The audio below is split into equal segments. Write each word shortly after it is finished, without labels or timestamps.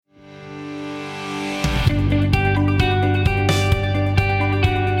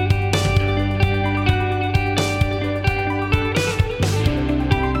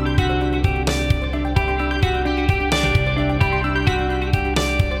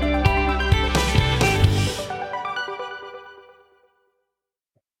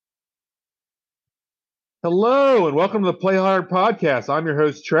Hello and welcome to the Play Hard podcast. I'm your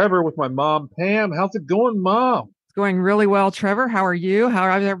host Trevor with my mom Pam. How's it going, Mom? It's going really well, Trevor. How are you? How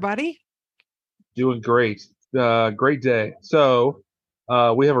is everybody? Doing great. Great day. So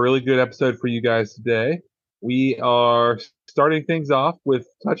we have a really good episode for you guys today. We are starting things off with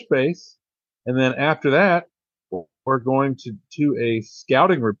touch base, and then after that, we're going to do a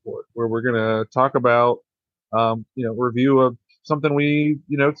scouting report where we're going to talk about, review of something we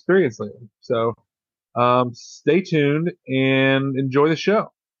experienced lately. So stay tuned and enjoy the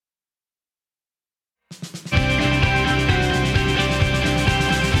show.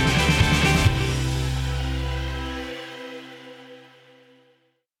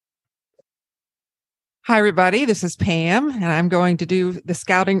 Hi, everybody. This is Pam, and I'm going to do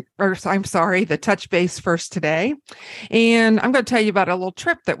the touch base first today. And I'm going to tell you about a little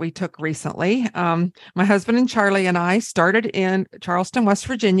trip that we took recently. My husband and Charlie and I started in Charleston, West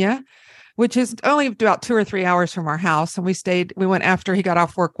Virginia, which is only about 2 or 3 hours from our house. And we went after he got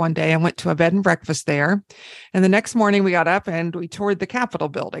off work one day and went to a bed and breakfast there. And the next morning we got up and we toured the Capitol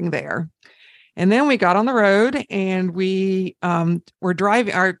building there. And then we got on the road and we were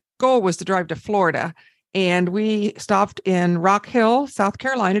driving. Our goal was to drive to Florida. And we stopped in Rock Hill, South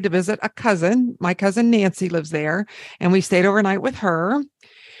Carolina to visit a cousin. My cousin Nancy lives there. And we stayed overnight with her.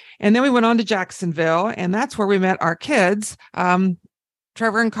 And then we went on to Jacksonville. And that's where we met our kids,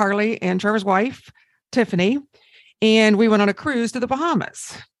 Trevor and Carly and Trevor's wife, Tiffany. And we went on a cruise to the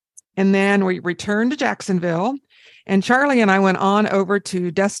Bahamas. And then we returned to Jacksonville. And Charlie and I went on over to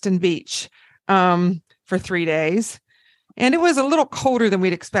Destin Beach for 3 days. And it was a little colder than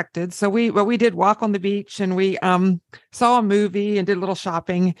we'd expected. So we did walk on the beach and we saw a movie and did a little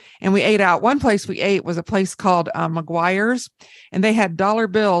shopping and we ate out. One place we ate was a place called McGuire's, and they had dollar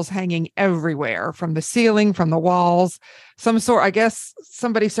bills hanging everywhere from the ceiling, from the walls. I guess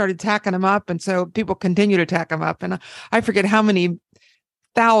somebody started tacking them up. And so people continue to tack them up. And I forget how many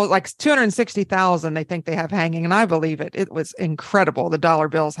like 260,000 they think they have hanging, and I believe it. It was incredible. The dollar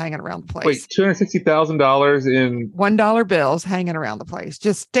bills hanging around the place. Wait, $260,000 in $1 bills hanging around the place,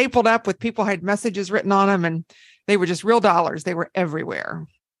 just stapled up with people had messages written on them, and they were just real dollars. They were everywhere.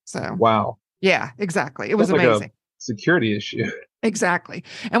 So wow, yeah, exactly. It was like amazing. a security issue. Exactly.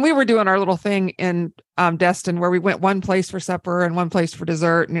 And we were doing our little thing in Destin where we went one place for supper and one place for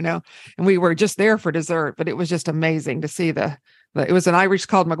dessert, and we were just there for dessert, but it was just amazing to see it was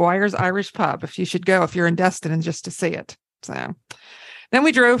called McGuire's Irish Pub. If you should go, if you're in Destin, and just to see it. So then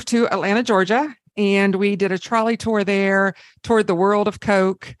we drove to Atlanta, Georgia, and we did a trolley tour there, toured the World of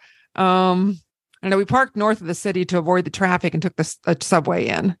Coke. I know we parked north of the city to avoid the traffic and took the subway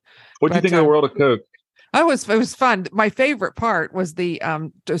in. What do you think of the World of Coke? It was fun. My favorite part was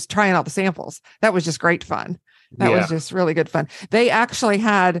just trying out the samples. That was just great fun. That was just really good fun. They actually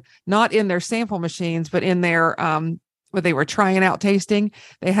had, not in their sample machines, but in their when they were trying out tasting,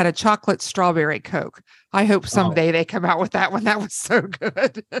 they had a chocolate strawberry Coke. I hope someday they come out with that one. That was so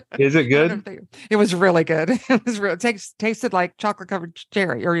good. Is it good? It was really good. It was real. Tasted like chocolate covered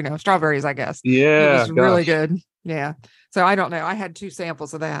cherry or strawberries, I guess. Yeah, it was really good. Yeah. So I don't know. I had 2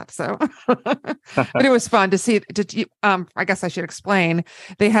 samples of that. So, but it was fun to see. I guess I should explain.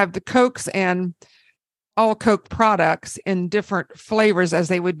 They have the Cokes and all Coke products in different flavors as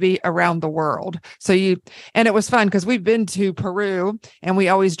they would be around the world. And it was fun because we've been to Peru and we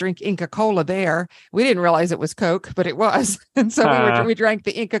always drink Inca Cola there. We didn't realize it was Coke, but it was. And so we drank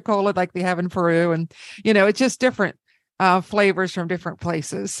the Inca Cola like they have in Peru. And, it's just different flavors from different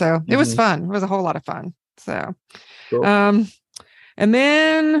places. So it was fun. It was a whole lot of fun. So, cool. And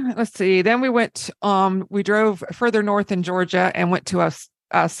then let's see, then we drove further north in Georgia and went to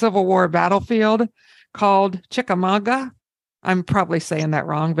a Civil War battlefield called Chickamauga. I'm probably saying that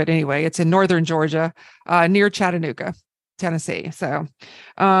wrong, but anyway, it's in northern Georgia, near Chattanooga, Tennessee. So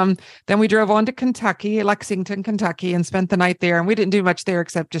then we drove on to Kentucky, Lexington, Kentucky, and spent the night there. And we didn't do much there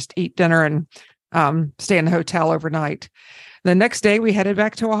except just eat dinner and stay in the hotel overnight. The next day we headed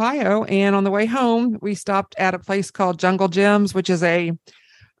back to Ohio, and on the way home, we stopped at a place called Jungle Gyms, which is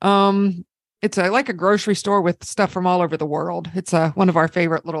like a grocery store with stuff from all over the world. It's one of our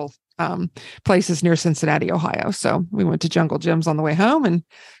favorite little places near Cincinnati, Ohio. So we went to Jungle Gyms on the way home and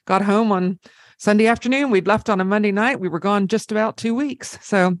got home on Sunday afternoon. We'd left on a Monday night. We were gone just about 2 weeks.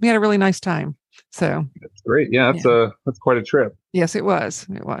 So we had a really nice time. So that's great. Yeah, that's quite a trip. Yes, it was.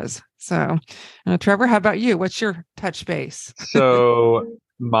 It was. So, Trevor, how about you? What's your touch base? So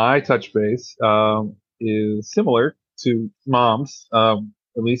my touch base is similar to Mom's, at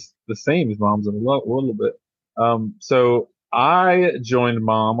least the same as Mom's in a little bit. So I joined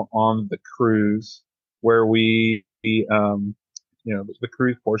Mom on the cruise where the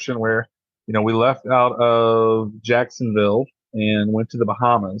cruise portion where, we left out of Jacksonville and went to the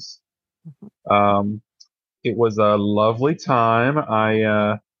Bahamas. Um, it was a lovely time.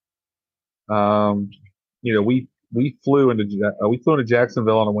 Um, we flew into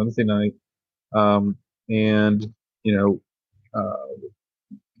Jacksonville on a Wednesday night, and you know,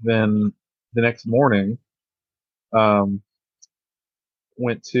 then the next morning, um,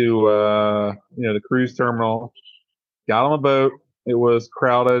 went to the cruise terminal, got on the boat. It was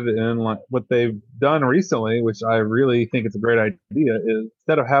crowded, and like what they've done recently, which I really think it's a great idea, is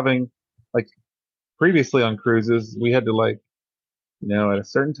instead of having like previously on cruises, we had to at a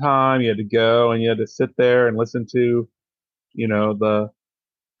certain time you had to go and you had to sit there and listen to the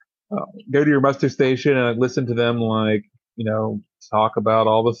go to your muster station and listen to them talk about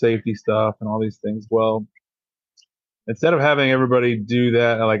all the safety stuff and all these things. Well, instead of having everybody do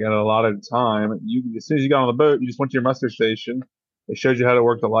that like at a allotted time, you as soon as you got on the boat, you just went to your muster station. They showed you how to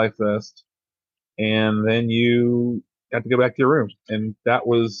work the life vest, and then you got to go back to your room, and that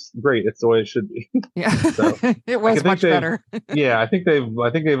was great. It's the way it should be. Yeah, So it I was can think much they've, better. yeah, I think they've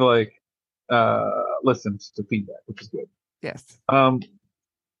listened to feedback, which is good. Yes. Um,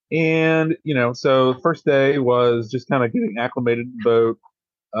 and so the first day was just kind of getting acclimated to the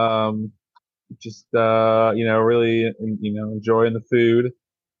boat. Just really enjoying the food.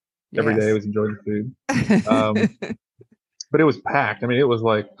 Every day Yes. was enjoying the food. But it was packed. I mean, it was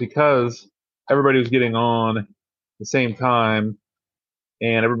like because everybody was getting on the same time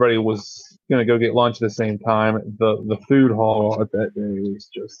and everybody was going to go get lunch at the same time. The food hall at that day was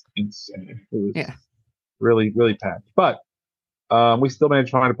just insane. It was Yeah. really, really packed. But we still managed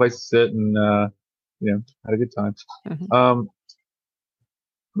to find a place to sit and had a good time. Mhm. I'm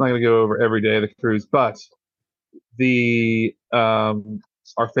not going to go over every day of the cruise, but the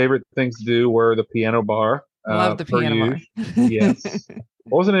our favorite things to do were the piano bar, Love the per piano bar. usual. Yes.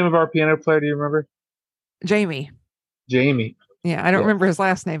 What was the name of our piano player? Do you remember? Jamie. Jamie. Yeah, I don't Yes. remember his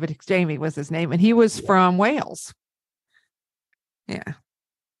last name, but Jamie was his name, and he was Yeah. from Wales. Yeah.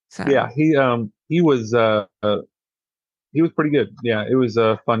 So Yeah. He was pretty good. Yeah, it was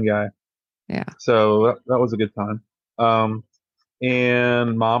a fun guy. yeah. So that was a good time. Um,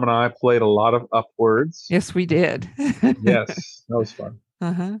 and Mom and I played a lot of Upwards. Yes, we did. Yes, that was fun.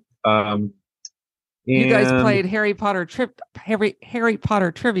 Uh-huh. Um, You guys and played Harry Potter trivia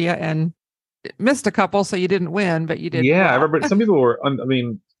and missed a couple, so you didn't win, but you did yeah, well. everybody. Some people were. I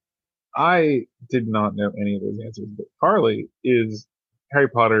mean, I did not know any of those answers, but Carly is Harry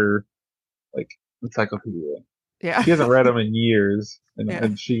Potter like encyclopedia. Yeah. She hasn't read them in years, Yeah.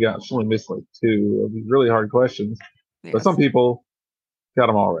 and she only missed like two of these really hard questions. But some Yes. people got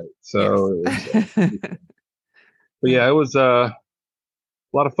them all right, Yes. so it was. But yeah, it was a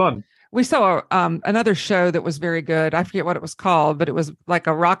lot of fun. We saw another show that was very good. I forget what it was called, but it was like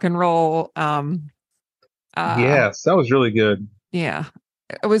a rock and roll. Uh, Yes, that was really good. yeah,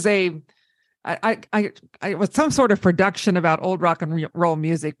 it was it was some sort of production about old rock and roll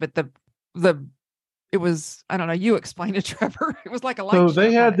music, but the it was, I don't know. You explain it, Trevor. It was like a light So show they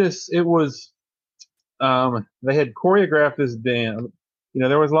kind had of. this. It was they had choreographed this dance.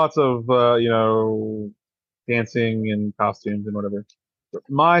 There was lots of dancing and costumes and whatever. But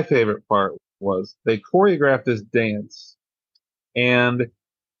my favorite part was they choreographed this dance, and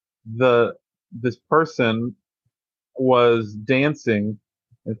the this person was dancing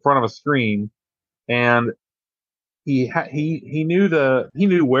in front of a screen, and he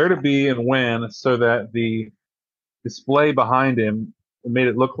knew where to be and when, so that the display behind him made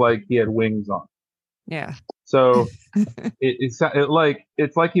it look like he had wings on. Yeah. So it's like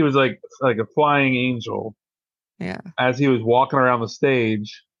he was like a flying angel Yeah. as he was walking around the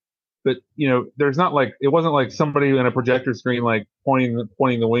stage. But there's not like it wasn't like somebody in a projector screen like pointing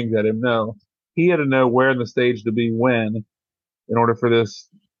the wings at him. No, he had to know where in the stage to be when in order for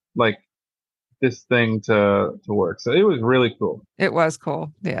like this thing to work. So it was really cool. It was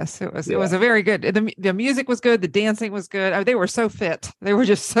cool. Yes, it was. It was Yeah, a very good. The music was good. The dancing was good. They were so fit. They were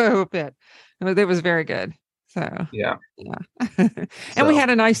just so fit. It was very good. So yeah. yeah, and we So had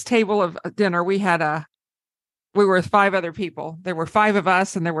a nice table of dinner. We were with five other people. There were five of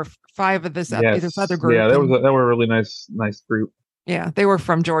us, and there were five of this other yes, yeah, group. And that were a really nice group. yeah, they were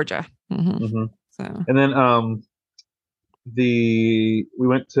from Georgia. Hmm. So And then we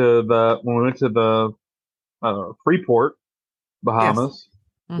went to the when we went to the Freeport, yes. Bahamas.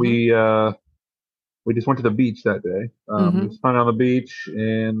 hmm We just went to the beach that day. hmm Just hung on the beach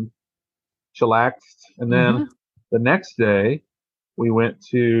and chillaxed. And then hmm the next day, we went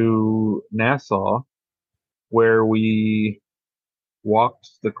to Nassau, where we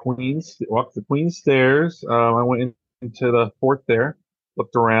walked the Queen's Stairs. I went into the fort there,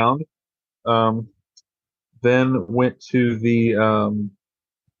 looked around, Um, then went to the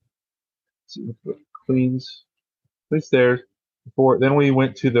Queens Stairs before. Then we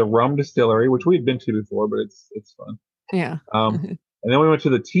went to the rum distillery, which we had been to before, but it's fun. Yeah. And then we went to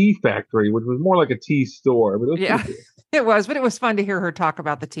the tea factory, which was more like a tea store, but it was Yeah, pretty cool. it was, but it was fun to hear her talk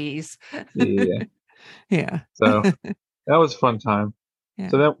about the teas. Yeah. Yeah. So that was a fun time. Yeah.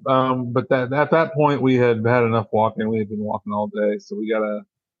 So but that at that point we had had enough walking. We had been walking all day, so we got a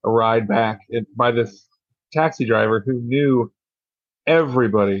ride back by this taxi driver who knew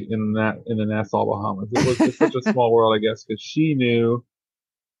everybody in the Nassau Bahamas. It's such a small world, I guess, because she knew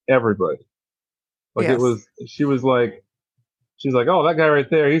everybody. Like it Yes. was, she's like, oh, that guy right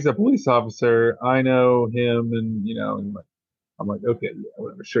there, he's a police officer. I know him, and and I'm like, okay, yeah,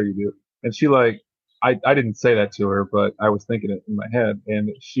 whatever, sure you do. And she like, I didn't say that to her, but I was thinking it in my head, and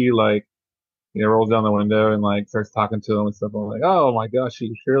she like, rolls down the window and like starts talking to him and stuff. I'm like, oh my gosh,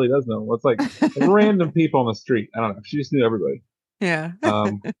 she surely does know him. Well, it's like random people on the street. I don't know. She just knew everybody. Yeah.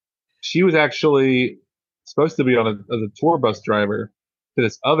 Um, she was actually supposed to be on as a tour bus driver to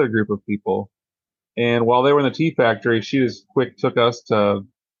this other group of people. And while they were in the tea factory, she just quick took us to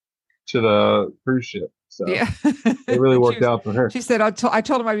the cruise ship. So Yeah. it really she worked was, out for her. she said, I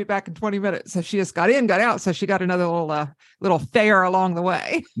told him I'd be back in 20 minutes. So she just got in, got out. So she got another little fare along the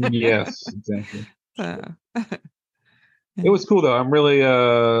way. Yes, exactly. Uh, It was cool though. I'm really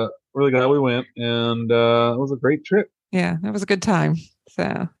glad we went, and it was a great trip. yeah, it was a good time.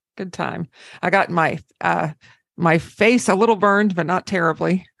 So good time. I got my face a little burned, but not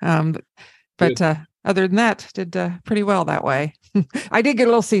terribly. But Good. other than that, did pretty well that way. I did get a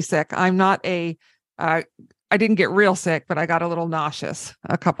little seasick. I didn't get real sick, but I got a little nauseous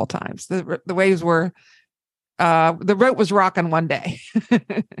a couple times. The waves were the boat was rocking one day.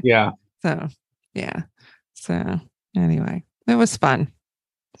 Yeah. So yeah. So anyway, it was fun.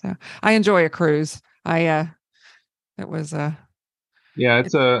 So I enjoy a cruise. It was Yeah,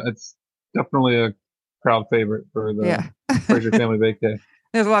 it's definitely a crowd favorite for the yeah. Fraser Family Vacay.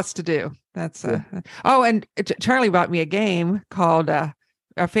 There's lots to do. That's Yeah. oh, and Charlie bought me a game called a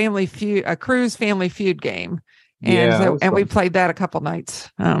cruise family feud game, and Yeah, that so was we fun. played that a couple nights.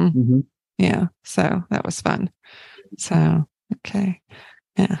 Hmm. Yeah, so that was fun. So okay,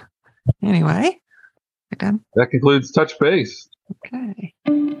 yeah. Anyway, we're done. That concludes Touch Base. Okay.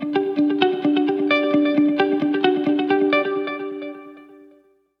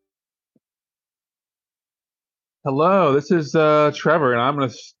 Hello, this is Trevor, and I'm going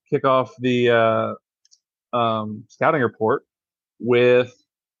to kick off the scouting report with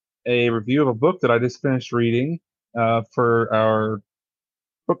a review of a book that I just finished reading for our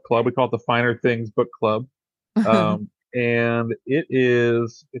book club. We call it the Finer Things Book Club. And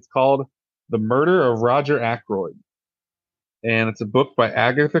it's called The Murder of Roger Ackroyd. And it's a book by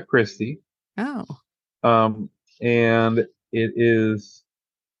Agatha Christie. Oh, Um, and it is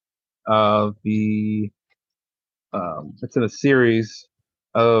the it's in a series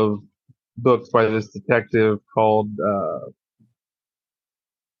of books by this detective called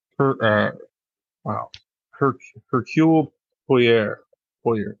Her, wow, Her, Hercule Poirot.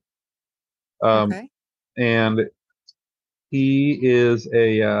 Um, okay. and he is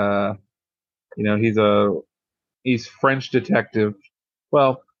he's French detective.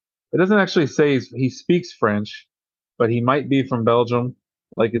 Well, it doesn't actually say he speaks French, but he might be from Belgium.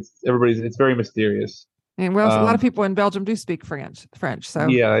 Like it's very mysterious. And well, a lot of Um, people in Belgium do speak French. So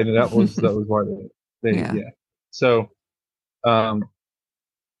yeah, and that was why they yeah. yeah. So um,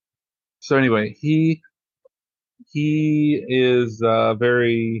 so anyway, he is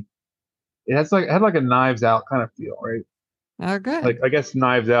very. It had like a Knives Out kind of feel, right? Oh, good. Like I guess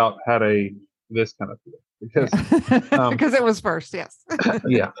Knives Out had this kind of feel because Yeah, um because it was first. Yes.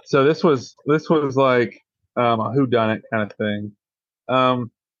 yeah. So this was like a whodunit kind of thing.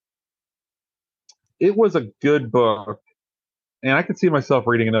 Um, it was a good book, and I could see myself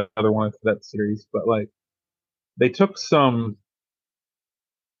reading another one of that series. But like they took some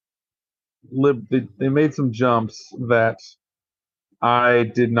they made some jumps that I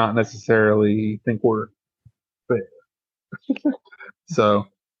did not necessarily think were fair. So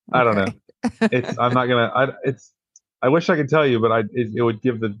I don't know. Okay. I'm not gonna. I wish I could tell you, but it would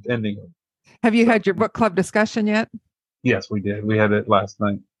give the ending. Have you So had your book club discussion yet? yes, we did. We had it last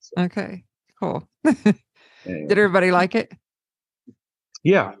night. So, Okay, cool. anyway. Did everybody like it?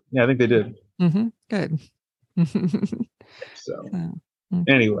 Yeah, I think they did. Good. So So,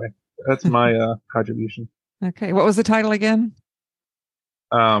 okay. anyway, that's my contribution. Okay. What was the title again?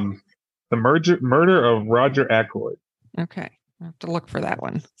 Um, the murder of Roger Ackroyd. Okay. I have to look for that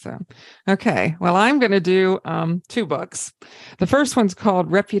one. So, okay. Well, I'm going to do two books. The first one's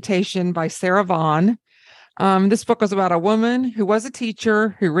called Reputation by Sarah Vaughan. This book was about a woman who was a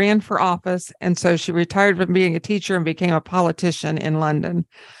teacher who ran for office. And so she retired from being a teacher and became a politician in London.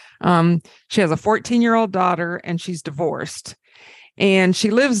 She has a 14-year-old daughter and she's divorced. And she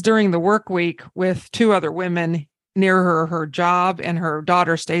lives during the work week with two other women near her job, and her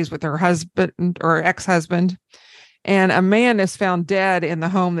daughter stays with her husband or ex-husband. And a man is found dead in the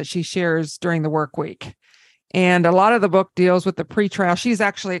home that she shares during the work week. And a lot of the book deals with the pretrial. She's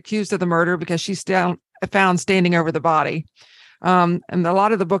actually accused of the murder because she's found standing over the body. And a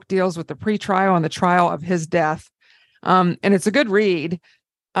lot of the book deals with the pretrial and the trial of his death. And it's a good read.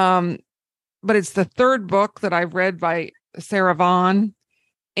 But it's the third book that I've read by Sarah Vaughan,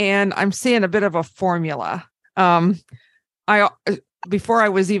 and I'm seeing a bit of a formula. I Before I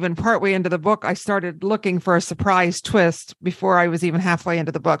was even partway into the book, I started looking for a surprise twist before I was even halfway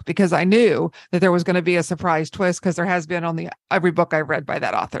into the book, because I knew that there was going to be a surprise twist, because there has been on every book I've read by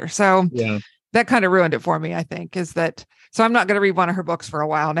that author. So Yeah. that kind of ruined it for me, I think, so I'm not going to read one of her books for a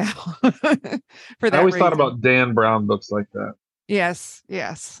while now. For that I always reason. thought about Dan Brown books like that. Yes.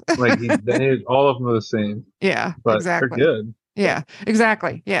 Like all of them are the same. Yeah, but exactly. They're good. Yeah,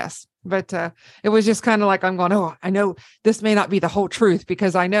 exactly. Yes. But it was just kind of like, I'm going, oh, I know this may not be the whole truth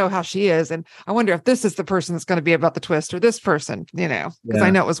because I know how she is. And I wonder if this is the person that's going to be about the twist, or this person, because I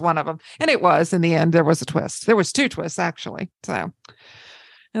know it was one of them. And it was, in the end, there was a twist. There was two twists, actually. So,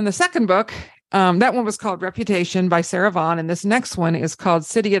 and the second book, that one was called Reputation by Sarah Vaughan. And this next one is called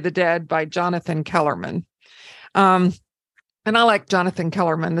City of the Dead by Jonathan Kellerman. And I like Jonathan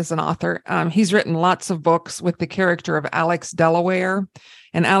Kellerman as an author. He's written lots of books with the character of Alex Delaware.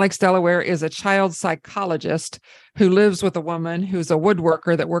 And Alex Delaware is a child psychologist who lives with a woman who's a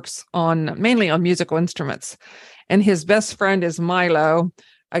woodworker that works mainly on musical instruments. And his best friend is Milo,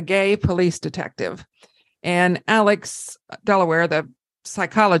 a gay police detective. And Alex Delaware, the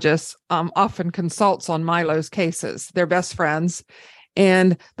psychologist, often consults on Milo's cases. They're best friends.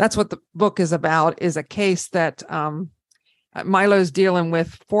 And that's what the book is about, is a case that Milo's dealing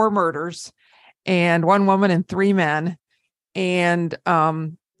with 4 murders, and 1 woman and 3 men. And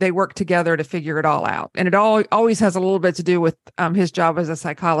they work together to figure it all out. And it always has a little bit to do with his job as a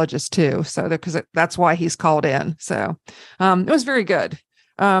psychologist too. So because that's why he's called in. So it was very good.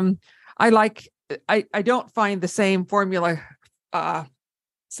 I don't find the same formula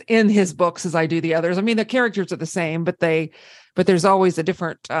in his books as I do the others. I mean, the characters are the same, but there's always a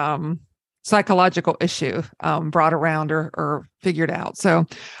different psychological issue brought around or figured out. So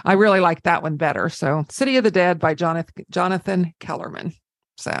I really like that one better. So City of the Dead by Jonathan Kellerman.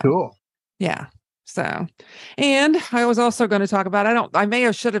 So cool. Yeah. So, and I was also going to talk about,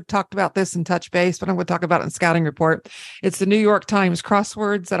 I should have talked about this in Touch Base, but I'm going to talk about it in Scouting Report. It's the New York Times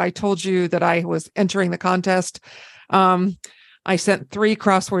crosswords that I told you that I was entering the contest. I sent 3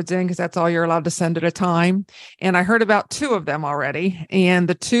 crosswords in because that's all you're allowed to send at a time. And I heard about 2 of them already. And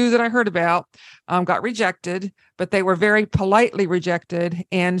the 2 that I heard about got rejected, but they were very politely rejected,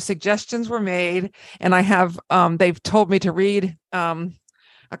 and suggestions were made. And I have, they've told me to read a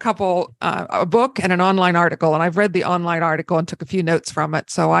book and an online article. And I've read the online article and took a few notes from it.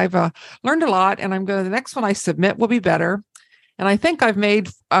 So I've learned a lot, and the next one I submit will be better. And I think I've made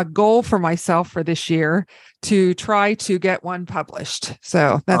a goal for myself for this year to try to get one published.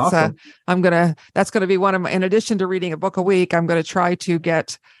 So that's awesome. That's going to be one of my, in addition to reading a book a week, I'm going to try to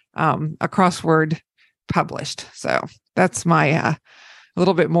get a crossword published. So that's my a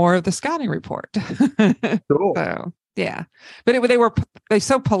little bit more of the Scouting Report. Cool. So yeah, but they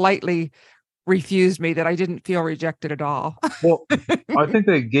so politely refused me that I didn't feel rejected at all. Well, I think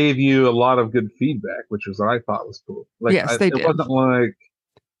they gave you a lot of good feedback, which was what I thought was cool. Like, yes, they did. It wasn't like,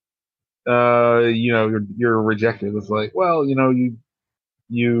 you're rejected. It was like, well, we're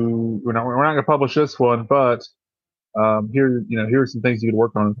not going to publish this one, but here are some things you could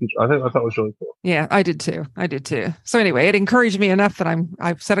work on in the future. I thought it was really cool. Yeah, I did too. So anyway, it encouraged me enough that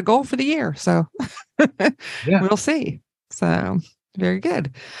I've set a goal for the year. So yeah, we'll see. So very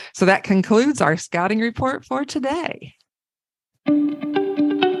good. So that concludes our Scouting Report for today.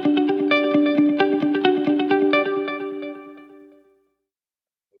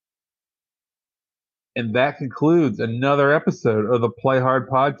 And that concludes another episode of the Play Hard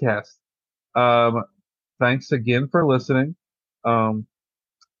podcast. Thanks again for listening.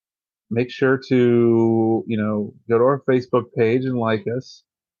 Make sure to, go to our Facebook page and like us.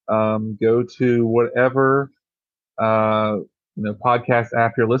 Go to whatever, podcast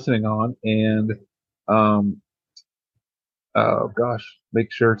app you're listening on, and,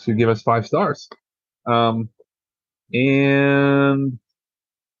 make sure to give us 5 stars. And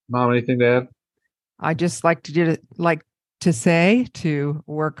Mom, anything to add? I just like to say to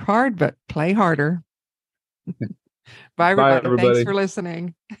work hard, but play harder. Bye, Bye, everybody. Thanks everybody. for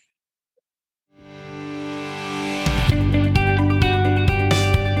listening.